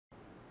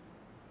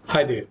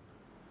Hi there,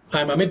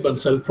 I'm Amit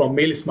Bansal from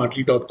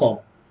mailsmartly.com.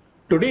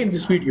 Today in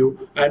this video,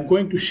 I'm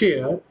going to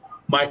share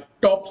my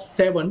top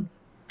 7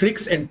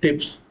 tricks and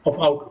tips of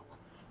Outlook.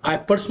 I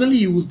personally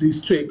use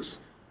these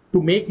tricks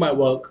to make my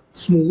work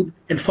smooth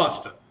and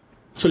faster.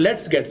 So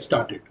let's get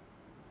started.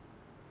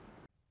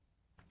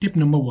 Tip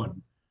number 1: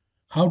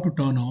 how to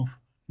turn off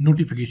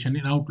notification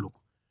in Outlook.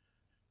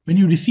 When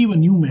you receive a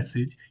new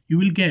message, you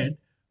will get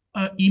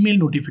an email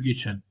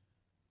notification.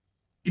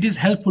 It is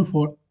helpful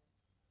for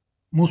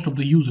most of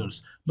the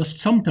users, but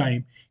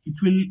sometimes it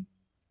will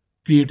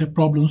create a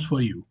problems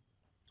for you.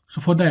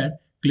 So for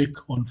that, click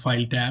on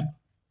File tab,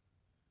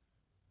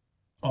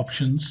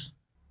 Options,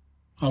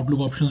 Outlook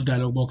Options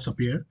dialog box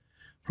appear.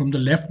 From the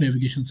left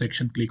navigation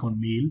section, click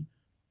on Mail,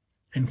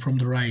 and from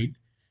the right,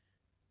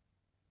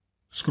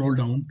 scroll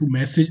down to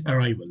Message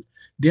Arrival.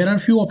 There are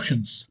few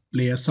options: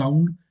 play a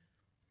sound,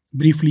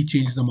 briefly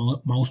change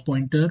the mouse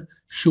pointer,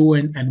 show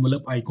an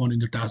envelope icon in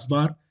the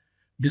taskbar,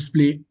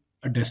 display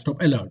a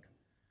desktop alert.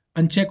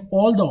 Uncheck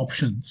all the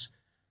options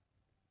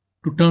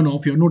to turn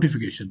off your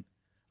notification.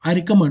 I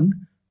recommend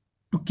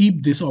to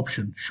keep this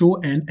option,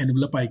 show an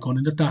envelope icon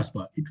in the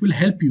taskbar. It will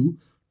help you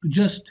to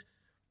just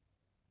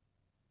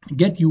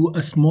get you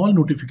a small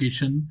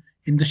notification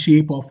in the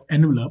shape of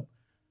envelope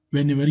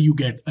whenever you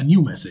get a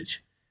new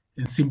message.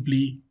 And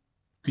simply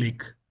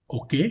click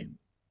OK,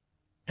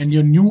 and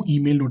your new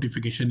email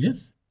notification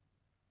is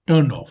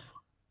turned off.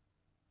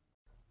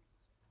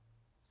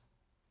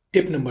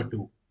 Tip number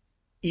 2: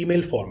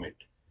 email format.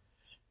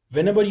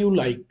 Whenever you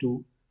like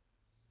to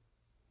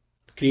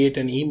create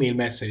an email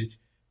message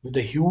with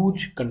a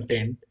huge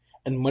content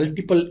and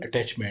multiple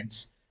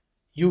attachments,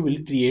 you will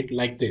create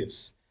like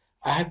this.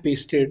 I have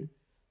pasted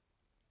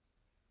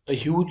a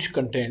huge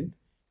content,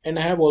 and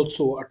I have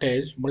also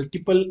attached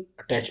multiple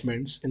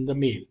attachments in the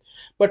mail.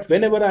 But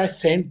whenever I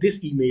send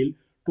this email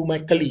to my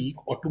colleague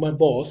or to my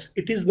boss,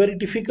 it is very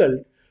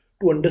difficult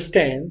to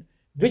understand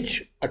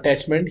which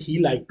attachment he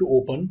like to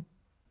open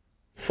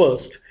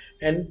first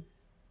and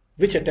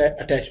which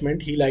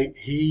attachment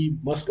he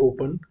must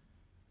open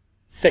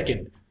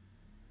second.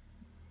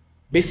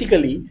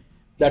 Basically,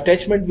 the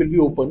attachment will be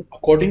open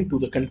according to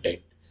the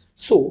content.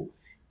 So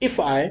if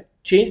I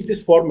change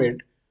this format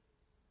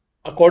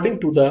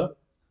according to the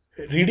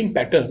reading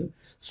pattern,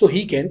 so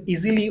he can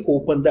easily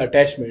open the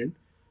attachment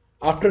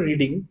after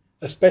reading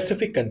a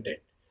specific content.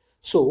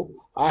 So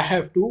I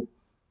have to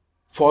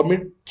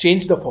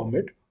change the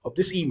format of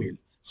this email.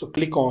 So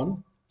click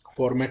on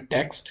format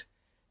text,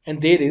 and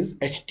there is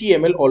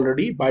HTML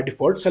already by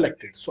default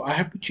selected, so I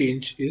have to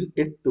change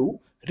it to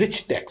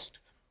rich text.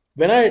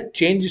 When I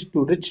change it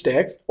to rich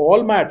text,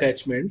 all my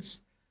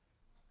attachments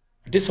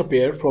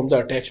disappear from the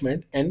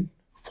attachment and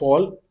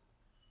fall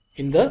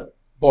in the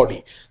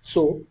body.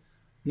 So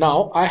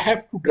now I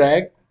have to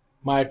drag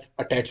my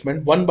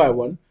attachment one by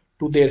one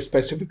to their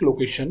specific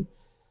location.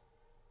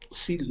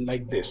 See,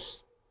 like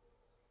this.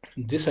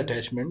 This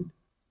attachment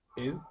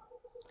is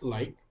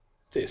like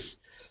this.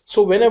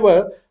 So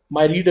whenever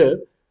my reader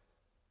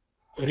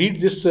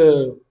read this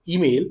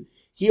email,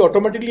 he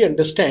automatically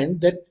understand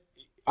that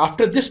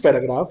after this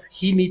paragraph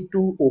he need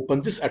to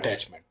open this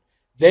attachment.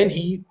 Then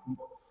he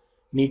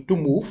need to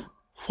move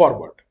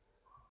forward.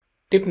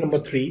 Tip number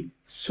 3: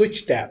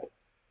 switch tab.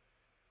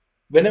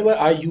 Whenever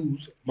I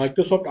use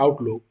Microsoft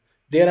Outlook,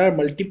 there are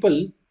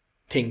multiple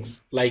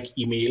things like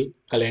email,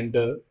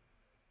 calendar,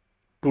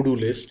 to-do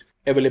list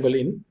available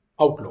in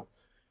Outlook.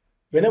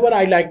 Whenever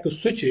I like to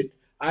switch it,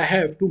 I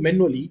have to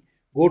manually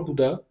go to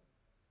the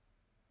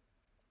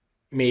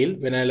mail.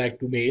 When I like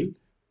to mail,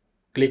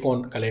 click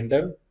on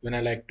calendar. When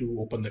I like to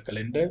open the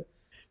calendar,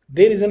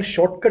 there is a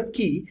shortcut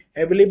key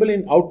available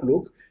in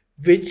Outlook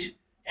which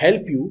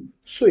help you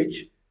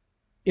switch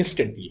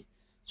instantly.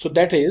 So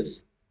that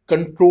is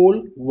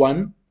Control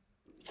 1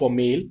 for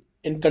mail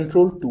and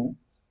Control 2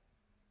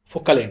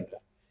 for calendar.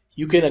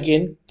 You can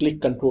again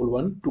click Control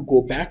 1 to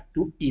go back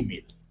to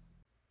email.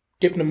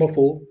 Tip number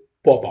 4: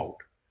 pop out.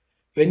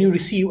 When you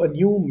receive a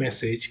new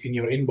message in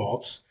your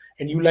inbox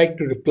and you like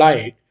to reply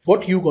it,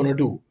 what you gonna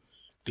do?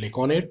 Click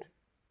on it.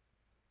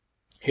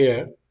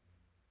 Here,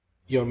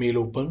 your mail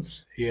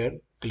opens. Here,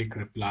 click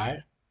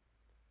reply,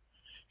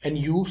 and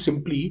you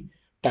simply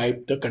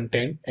type the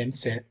content and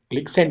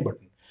click send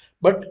button.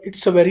 But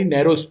it's a very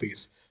narrow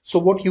space. So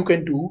what you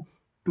can do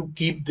to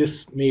keep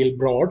this mail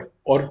broad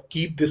or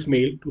keep this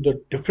mail to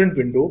the different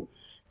window,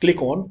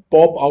 click on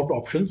pop out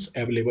options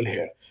available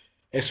here.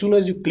 As soon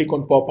as you click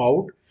on pop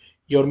out,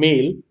 your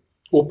mail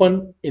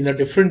open in a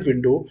different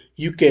window.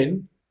 You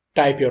can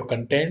type your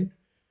content,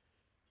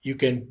 you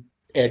can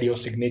add your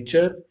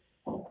signature,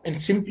 and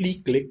simply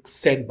click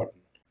send button.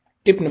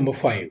 Tip number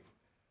 5: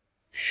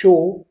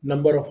 show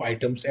number of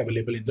items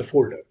available in the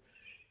folder.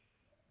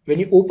 When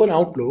you open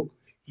Outlook,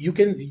 you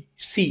can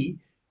see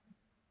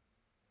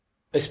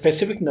a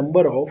specific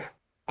number of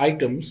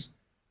items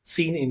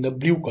seen in the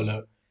blue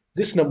color.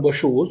 This number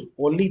shows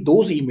only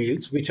those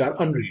emails which are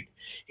unread.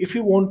 If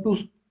you want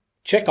to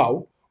check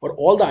out or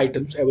all the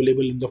items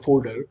available in the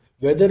folder,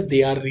 whether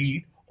they are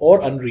read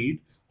or unread,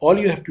 all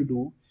you have to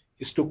do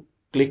is to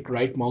click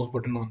right mouse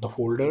button on the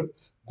folder,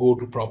 go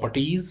to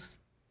properties,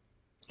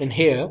 and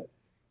here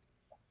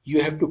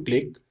you have to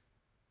click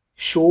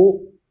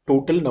show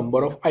total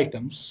number of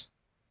items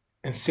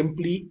and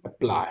simply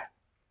apply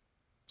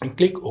and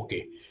click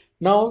OK.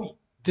 Now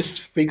this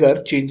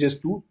figure changes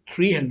to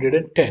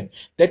 310.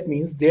 That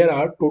means there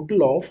are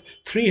total of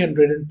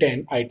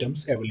 310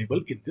 items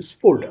available in this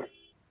folder.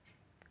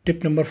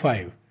 Tip number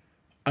 5.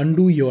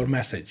 Undo your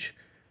message.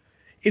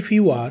 If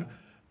you are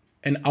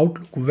an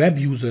Outlook web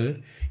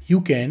user, you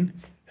can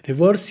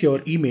reverse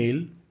your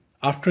email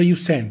after you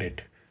send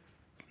it.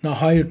 Now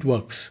how it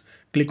works?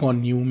 Click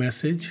on new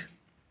message,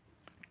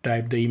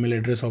 type the email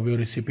address of your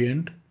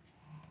recipient,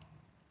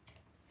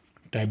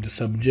 type the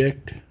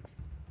subject.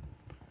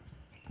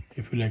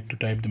 If you like to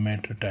type the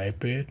matter,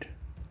 type it,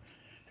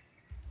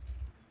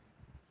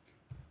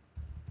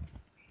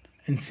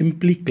 and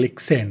simply click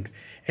send.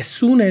 As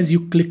soon as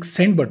you click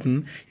send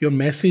button, your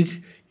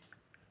message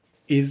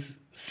is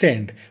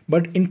sent.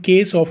 But in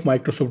case of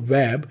Microsoft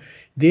Web,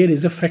 there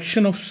is a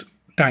fraction of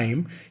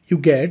time you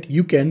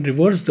can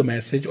reverse the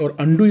message or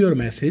undo your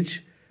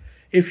message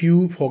if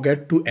you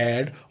forget to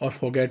add or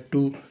forget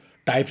to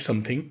type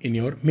something in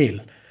your mail.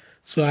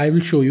 So I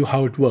will show you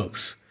how it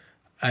works.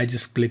 I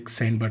just click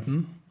send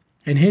button,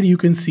 and here you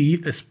can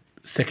see a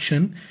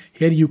section.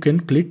 Here you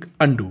can click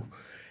undo.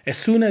 As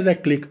soon as I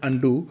click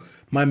undo,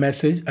 my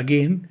message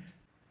again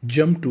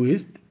jump to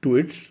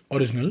its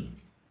original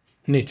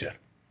nature.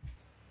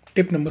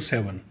 Tip number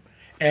 7.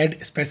 Add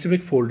a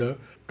specific folder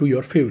to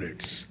your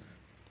favorites.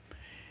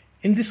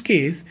 In this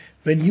case,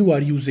 when you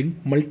are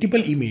using multiple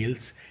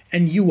emails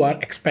and you are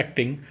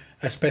expecting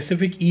a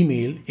specific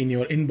email in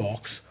your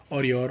inbox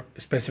or your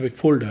specific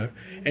folder,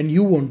 and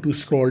you want to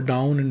scroll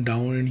down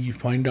and you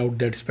find out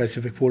that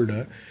specific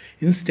folder,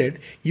 instead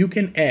you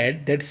can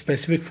add that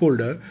specific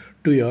folder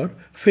to your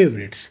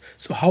favorites.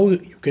 So how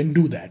you can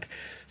do that?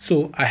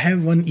 So I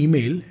have one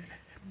email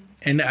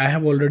and I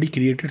have already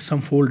created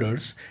some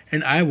folders,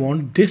 and I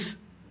want this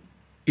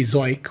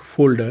Ezoic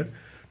folder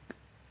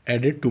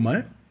added to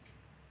my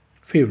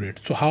favorite.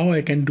 So how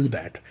I can do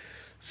that?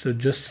 So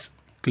just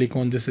click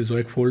on this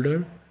Ezoic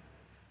folder,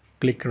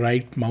 click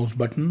right mouse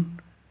button,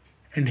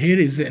 and here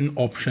is an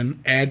option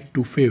add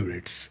to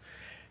favorites.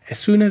 As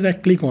soon as I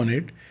click on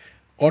it,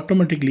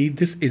 automatically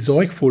this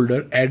Ezoic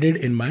folder added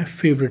in my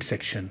favorite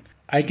section.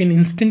 I can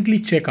instantly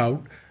check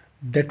out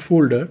that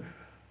folder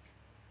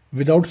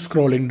without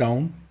scrolling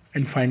down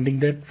and finding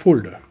that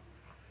folder.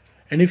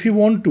 And if you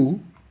want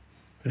to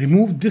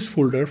remove this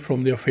folder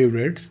from your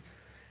favorites,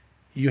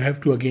 you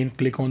have to again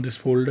click on this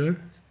folder,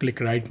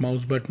 click right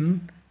mouse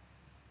button,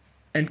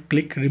 and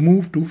click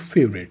remove to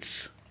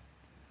favorites.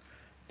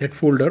 That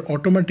folder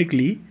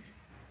automatically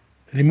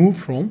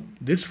removed from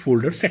this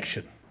folder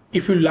section.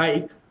 If you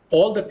like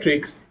all the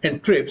tricks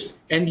and tips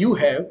and you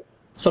have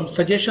some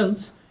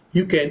suggestions,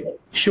 you can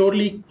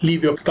surely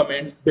leave your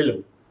comment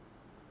below.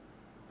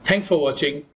 Thanks for watching.